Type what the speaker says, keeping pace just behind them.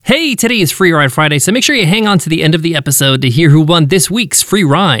Hey, today is Free Ride Friday, so make sure you hang on to the end of the episode to hear who won this week's free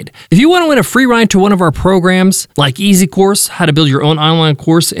ride. If you want to win a free ride to one of our programs, like Easy Course, how to build your own online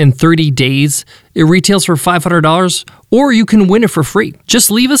course in 30 days, it retails for $500, or you can win it for free. Just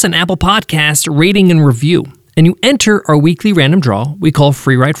leave us an Apple Podcast rating and review, and you enter our weekly random draw we call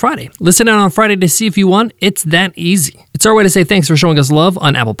Free Ride Friday. Listen in on Friday to see if you won. It's that easy. It's our way to say thanks for showing us love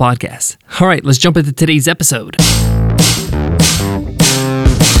on Apple Podcasts. All right, let's jump into today's episode.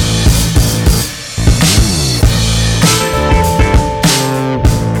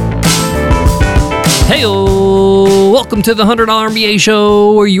 Hey-o! Welcome to the $100 MBA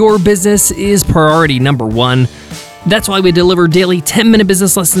Show, where your business is priority number one. That's why we deliver daily 10-minute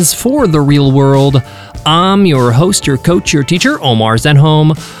business lessons for the real world. I'm your host, your coach, your teacher, Omar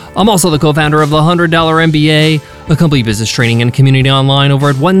Zenhom. I'm also the co-founder of the $100 MBA, a complete business training and community online over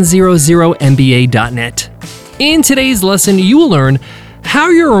at 100mba.net. In today's lesson, you will learn how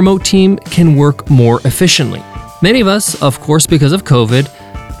your remote team can work more efficiently. Many of us, of course, because of COVID,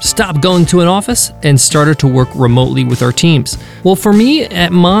 stopped going to an office and started to work remotely with our teams. Well, for me,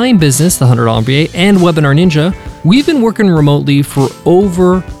 at my business, the $100 MBA and Webinar Ninja, we've been working remotely for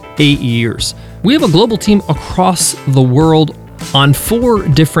over 8 years. We have a global team across the world on 4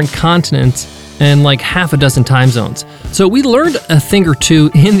 different continents and like half a dozen time zones. So we learned a thing or two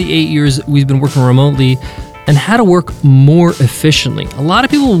in the 8 years we've been working remotely and how to work more efficiently. A lot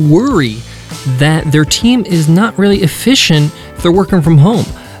of people worry that their team is not really efficient if they're working from home.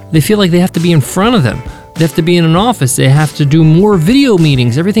 They feel like they have to be in front of them. They have to be in an office. They have to do more video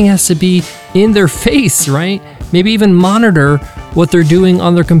meetings. Everything has to be in their face, right? Maybe even monitor what they're doing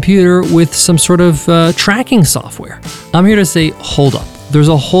on their computer with some sort of tracking software. I'm here to say, hold up. There's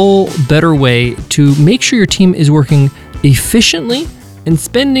a whole better way to make sure your team is working efficiently and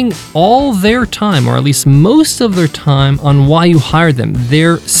spending all their time, or at least most of their time, on why you hired them,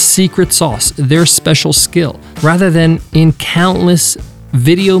 their secret sauce, their special skill, rather than in countless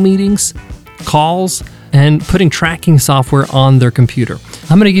video meetings, calls, and putting tracking software on their computer.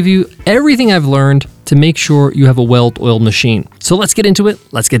 I'm going to give you everything I've learned to make sure you have a well-oiled machine. So let's get into it.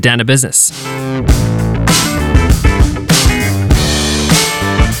 Let's get down to business.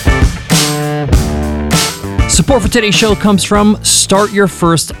 Support for today's show comes from Start Your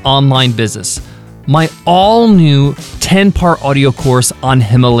First Online Business, my all-new 10-part audio course on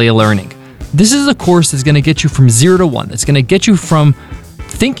Himalaya Learning. This is a course that's going to get you from 0 to 1. It's going to get you from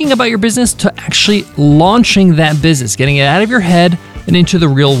thinking about your business to actually launching that business, getting it out of your head and into the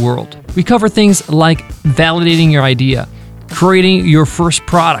real world. We cover things like validating your idea, creating your first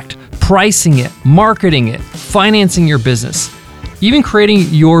product, pricing it, marketing it, financing your business, even creating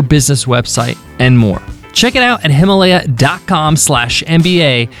your business website, and more. Check it out at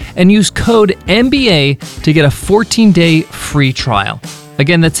himalaya.com/MBA and use code MBA to get a 14-day free trial.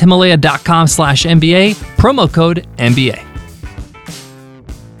 Again, that's himalaya.com/MBA, promo code MBA.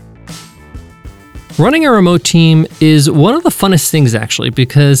 Running a remote team is one of the funnest things, actually,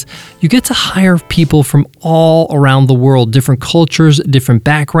 because you get to hire people from all around the world, different cultures, different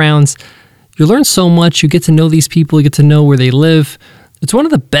backgrounds. You learn so much. You get to know these people. You get to know where they live. It's one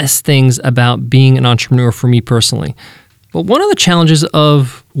of the best things about being an entrepreneur for me personally. But one of the challenges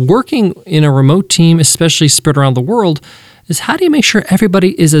of working in a remote team, especially spread around the world, is how do you make sure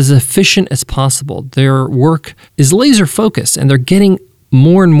everybody is as efficient as possible? Their work is laser focused and they're getting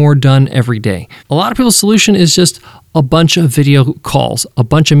more and more done every day. A lot of people's solution is just a bunch of video calls, a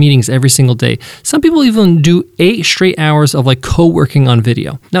bunch of meetings every single day. Some people even do 8 straight hours of like co-working on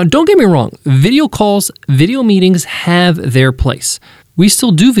video. Now, don't get me wrong. Video calls, video meetings have their place. We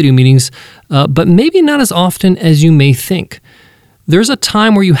still do video meetings, but maybe not as often as you may think. There's a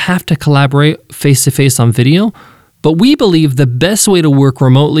time where you have to collaborate face-to-face on video, but we believe the best way to work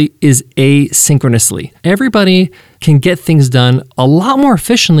remotely is asynchronously. Everybody can get things done a lot more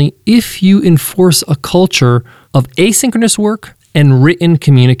efficiently if you enforce a culture of asynchronous work and written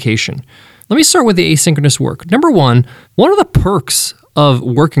communication. Let me start with the asynchronous work. Number one of the perks of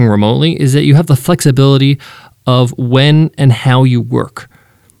working remotely is that you have the flexibility of when and how you work.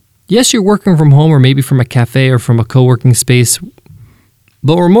 Yes, you're working from home or maybe from a cafe or from a co-working space,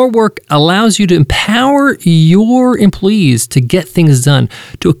 but remote work allows you to empower your employees to get things done,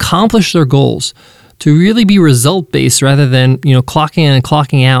 to accomplish their goals, to really be result-based rather than, clocking in and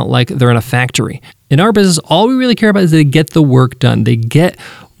clocking out like they're in a factory. In our business, all we really care about is they get the work done. They get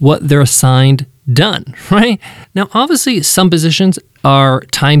what they're assigned done, right? Now, obviously, some positions are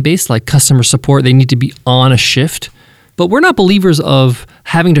time-based, like customer support. They need to be on a shift. But we're not believers of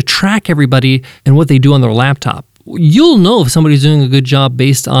having to track everybody and what they do on their laptop. You'll know if somebody's doing a good job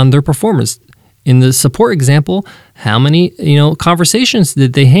based on their performance. In the support example, how many, conversations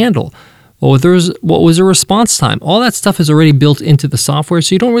did they handle? What was their response time? All that stuff is already built into the software,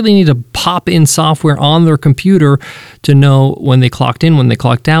 so you don't really need to pop in software on their computer to know when they clocked in, when they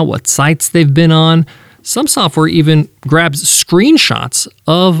clocked out, what sites they've been on. Some software even grabs screenshots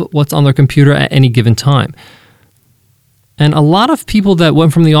of what's on their computer at any given time. And a lot of people that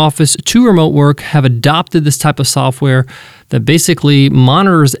went from the office to remote work have adopted this type of software that basically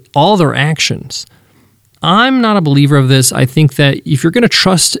monitors all their actions. I'm not a believer of this. I think that if you're going to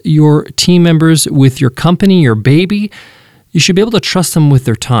trust your team members with your company, your baby, you should be able to trust them with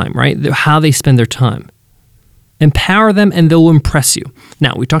their time, right? How they spend their time. Empower them and they'll impress you.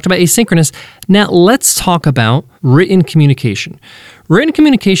 Now, we talked about asynchronous. Now, let's talk about written communication. Written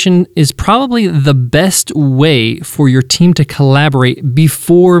communication is probably the best way for your team to collaborate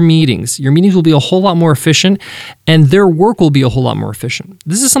before meetings. Your meetings will be a whole lot more efficient and their work will be a whole lot more efficient.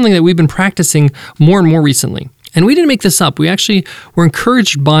 This is something that we've been practicing more and more recently. And we didn't make this up. We actually were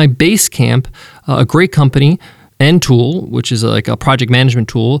encouraged by Basecamp, a great company, and tool, which is like a project management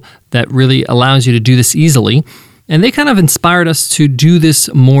tool that really allows you to do this easily. And they kind of inspired us to do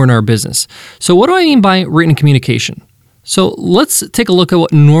this more in our business. So what do I mean by written communication? So let's take a look at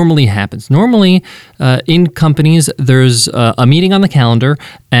what normally happens. Normally, in companies, there's a meeting on the calendar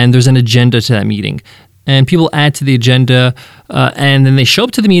and there's an agenda to that meeting. And people add to the agenda and then they show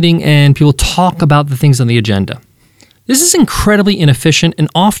up to the meeting and people talk about the things on the agenda. This is incredibly inefficient, and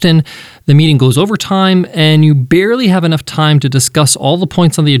often the meeting goes over time and you barely have enough time to discuss all the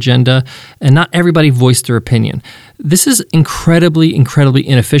points on the agenda, and not everybody voiced their opinion. This is incredibly, incredibly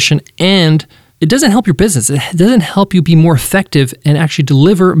inefficient, and it doesn't help your business. It doesn't help you be more effective and actually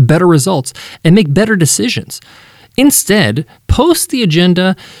deliver better results and make better decisions. Instead, post the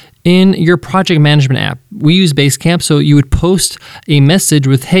agenda in your project management app. We use Basecamp, so you would post a message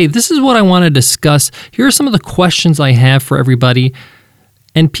with, hey, this is what I want to discuss. Here are some of the questions I have for everybody.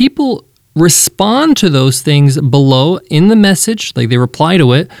 And people respond to those things below in the message, like they reply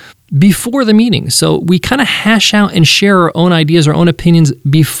to it, before the meeting. So we kind of hash out and share our own ideas, our own opinions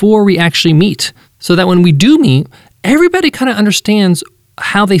before we actually meet. So that when we do meet, everybody kind of understands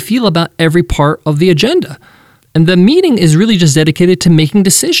how they feel about every part of the agenda. And the meeting is really just dedicated to making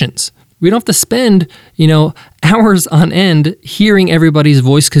decisions. We don't have to spend, hours on end hearing everybody's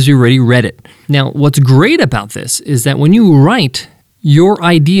voice because you already read it. Now, what's great about this is that when you write, your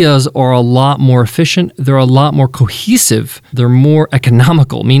ideas are a lot more efficient. They're a lot more cohesive. They're more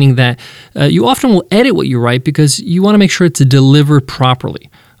economical, meaning that you often will edit what you write because you want to make sure it's delivered properly.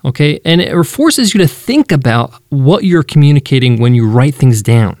 Okay? And it forces you to think about what you're communicating when you write things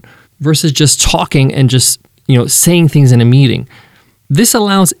down versus just talking and just saying things in a meeting. This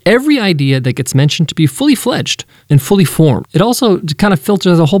allows every idea that gets mentioned to be fully fledged and fully formed. It also kind of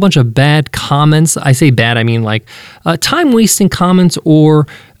filters a whole bunch of bad comments. I say bad, I mean like time-wasting comments or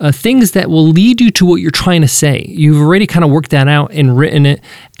things that will lead you to what you're trying to say. You've already kind of worked that out and written it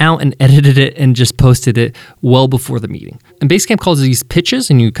out and edited it and just posted it well before the meeting. And Basecamp calls these pitches,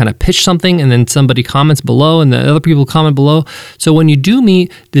 and you kind of pitch something and then somebody comments below and the other people comment below. So when you do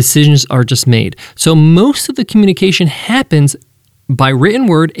meet, decisions are just made. So most of the communication happens by written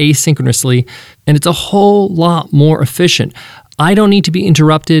word asynchronously, and it's a whole lot more efficient. I don't need to be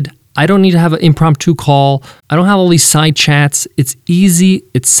interrupted. I don't need to have an impromptu call. I don't have all these side chats. It's easy,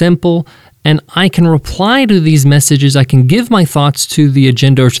 it's simple, and I can reply to these messages. I can give my thoughts to the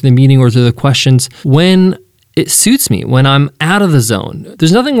agenda or to the meeting or to the questions when it suits me, when I'm out of the zone.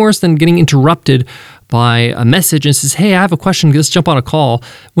 There's nothing worse than getting interrupted by a message and says, hey, I have a question, let's jump on a call.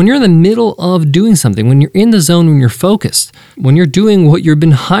 When you're in the middle of doing something, when you're in the zone, when you're focused, when you're doing what you've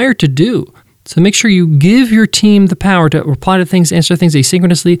been hired to do. So make sure you give your team the power to reply to things, answer things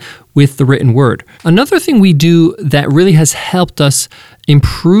asynchronously with the written word. Another thing we do that really has helped us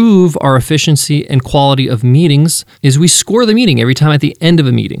improve our efficiency and quality of meetings is we score the meeting every time at the end of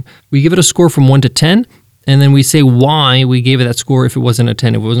a meeting. We give it a score from 1 to 10. And then we say why we gave it that score if it wasn't a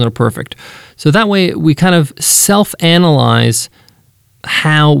 10, if it wasn't a perfect. So that way we kind of self-analyze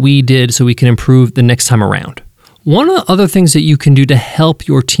how we did so we can improve the next time around. One of the other things that you can do to help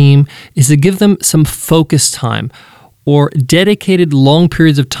your team is to give them some focus time or dedicated long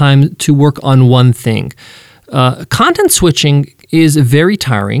periods of time to work on one thing. Content switching is very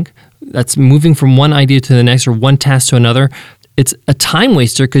tiring. That's moving from one idea to the next or one task to another. It's a time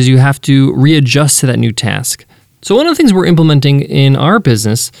waster because you have to readjust to that new task. So one of the things we're implementing in our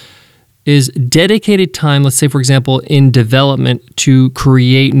business is dedicated time, let's say, for example, in development to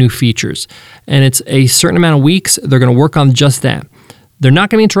create new features. And it's a certain amount of weeks, they're going to work on just that. They're not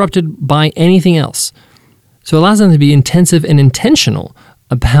going to be interrupted by anything else. So it allows them to be intensive and intentional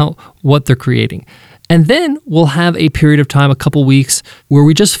about what they're creating. And then we'll have a period of time, a couple weeks, where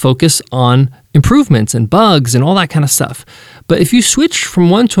we just focus on improvements and bugs and all that kind of stuff. But if you switch from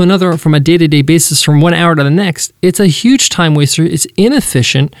one to another from a day-to-day basis, from 1 hour to the next, it's a huge time waster. It's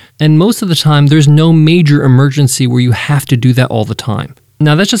inefficient. And most of the time, there's no major emergency where you have to do that all the time.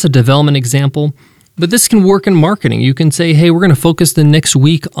 Now, that's just a development example. But this can work in marketing. You can say, hey, we're going to focus the next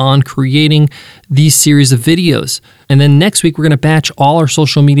week on creating these series of videos. And then next week, we're going to batch all our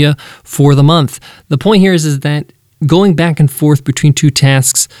social media for the month. The point here is that going back and forth between two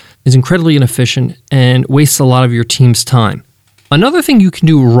tasks is incredibly inefficient and wastes a lot of your team's time. Another thing you can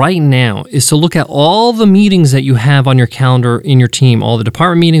do right now is to look at all the meetings that you have on your calendar in your team, all the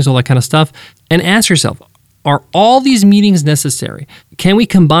department meetings, all that kind of stuff, and ask yourself, are all these meetings necessary? Can we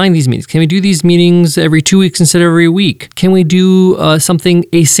combine these meetings? Can we do these meetings every 2 weeks instead of every week? Can we do something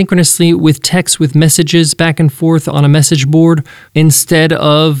asynchronously with text, with messages back and forth on a message board instead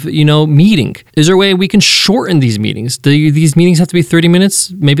of, meeting? Is there a way we can shorten these meetings? Do these meetings have to be 30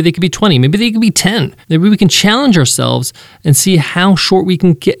 minutes? Maybe they could be 20. Maybe they could be 10. Maybe we can challenge ourselves and see how short we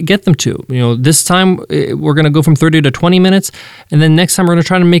can get them to. This time we're going to go from 30 to 20 minutes, and then next time we're going to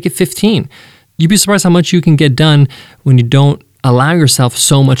try to make it 15. You'd be surprised how much you can get done when you don't allow yourself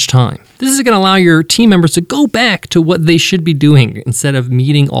so much time. This is going to allow your team members to go back to what they should be doing instead of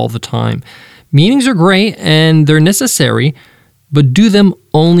meeting all the time. Meetings are great and they're necessary, but do them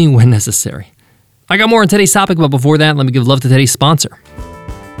only when necessary. I got more on today's topic, but before that, let me give love to today's sponsor.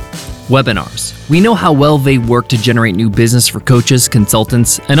 Webinars. We know how well they work to generate new business for coaches,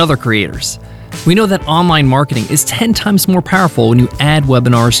 consultants, and other creators. We know that online marketing is 10 times more powerful when you add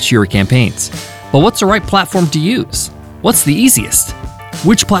webinars to your campaigns. But what's the right platform to use? What's the easiest?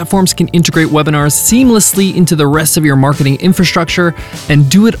 Which platforms can integrate webinars seamlessly into the rest of your marketing infrastructure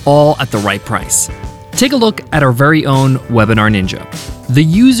and do it all at the right price? Take a look at our very own Webinar Ninja, the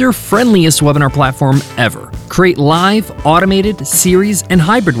user-friendliest webinar platform ever. Create live, automated, series, and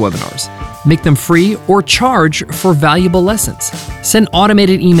hybrid webinars. Make them free or charge for valuable lessons. Send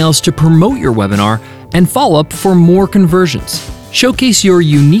automated emails to promote your webinar and follow up for more conversions. Showcase your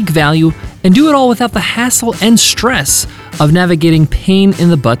unique value and do it all without the hassle and stress of navigating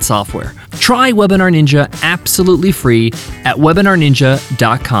pain-in-the-butt software. Try Webinar Ninja absolutely free at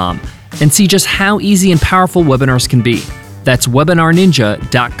webinarninja.com and see just how easy and powerful webinars can be. That's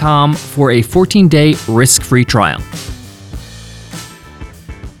webinarninja.com for a 14-day risk-free trial.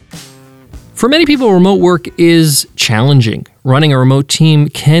 For many people, remote work is challenging. Running a remote team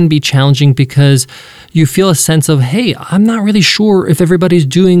can be challenging because you feel a sense of, hey, I'm not really sure if everybody's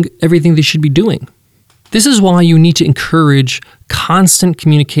doing everything they should be doing. This is why you need to encourage constant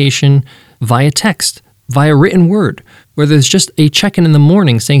communication via text, via written word, where there's just a check-in in the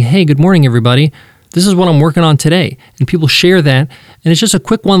morning saying, hey, good morning, everybody. This is what I'm working on today. And people share that, and it's just a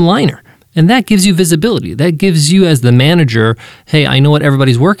quick one-liner. And that gives you visibility. That gives you, as the manager, hey, I know what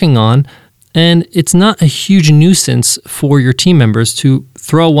everybody's working on. And it's not a huge nuisance for your team members to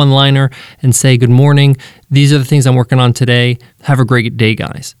throw a one-liner and say, good morning, these are the things I'm working on today. Have a great day,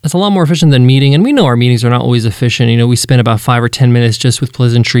 guys. That's a lot more efficient than meeting. And we know our meetings are not always efficient. We spend about 5 or 10 minutes just with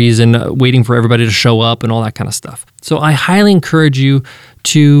pleasantries and waiting for everybody to show up and all that kind of stuff. So I highly encourage you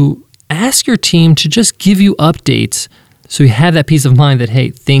to ask your team to just give you updates so you have that peace of mind that,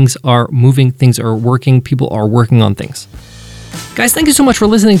 hey, things are moving, things are working, people are working on things. Guys, thank you so much for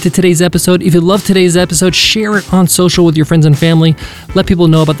listening to today's episode. If you love today's episode, share it on social with your friends and family. Let people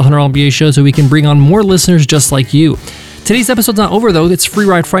know about the $100 MBA show so we can bring on more listeners just like you. Today's episode's not over, though. It's Free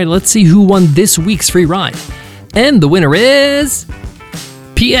Ride Friday. Let's see who won this week's free ride. And the winner is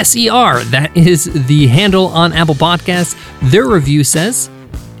PSER. That is the handle on Apple Podcasts. Their review says,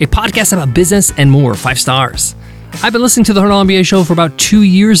 a podcast about business and more, 5 stars. I've been listening to the $100 MBA show for about 2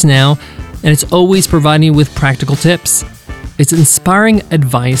 years now, and it's always providing me with practical tips. It's inspiring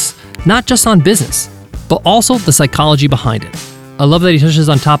advice, not just on business, but also the psychology behind it. I love that he touches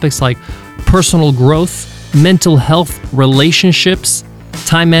on topics like personal growth, mental health, relationships,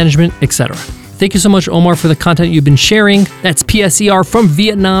 time management, etc. Thank you so much, Omar, for the content you've been sharing. That's PSER from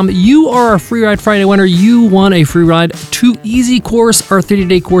Vietnam. You are our Free Ride Friday winner. You won a free ride to Easy Course, our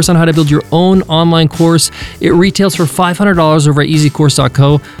 30-day course on how to build your own online course. It retails for $500 over at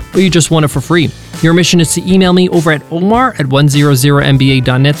easycourse.co, but you just won it for free. Your mission is to email me over at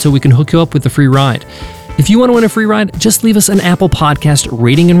omar@100mba.net so we can hook you up with the free ride. If you want to win a free ride, just leave us an Apple Podcast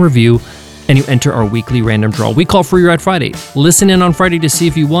rating and review, and you enter our weekly random draw we call Free Ride Friday. Listen in on Friday to see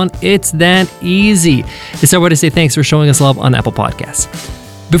if you won. It's that easy. It's our way to say thanks for showing us love on Apple Podcasts.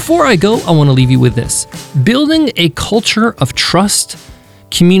 Before I go, I want to leave you with this. Building a culture of trust,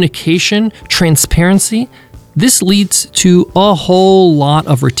 communication, transparency This leads to a whole lot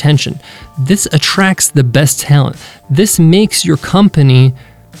of retention. This attracts the best talent. This makes your company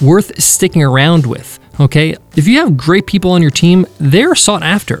worth sticking around with, okay? If you have great people on your team, they're sought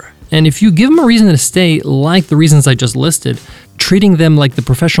after. And if you give them a reason to stay, like the reasons I just listed, treating them like the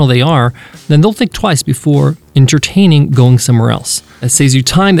professional they are, then they'll think twice before entertaining going somewhere else. That saves you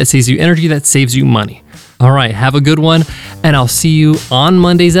time, that saves you energy, that saves you money. All right, have a good one, and I'll see you on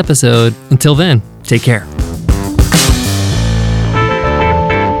Monday's episode. Until then, take care.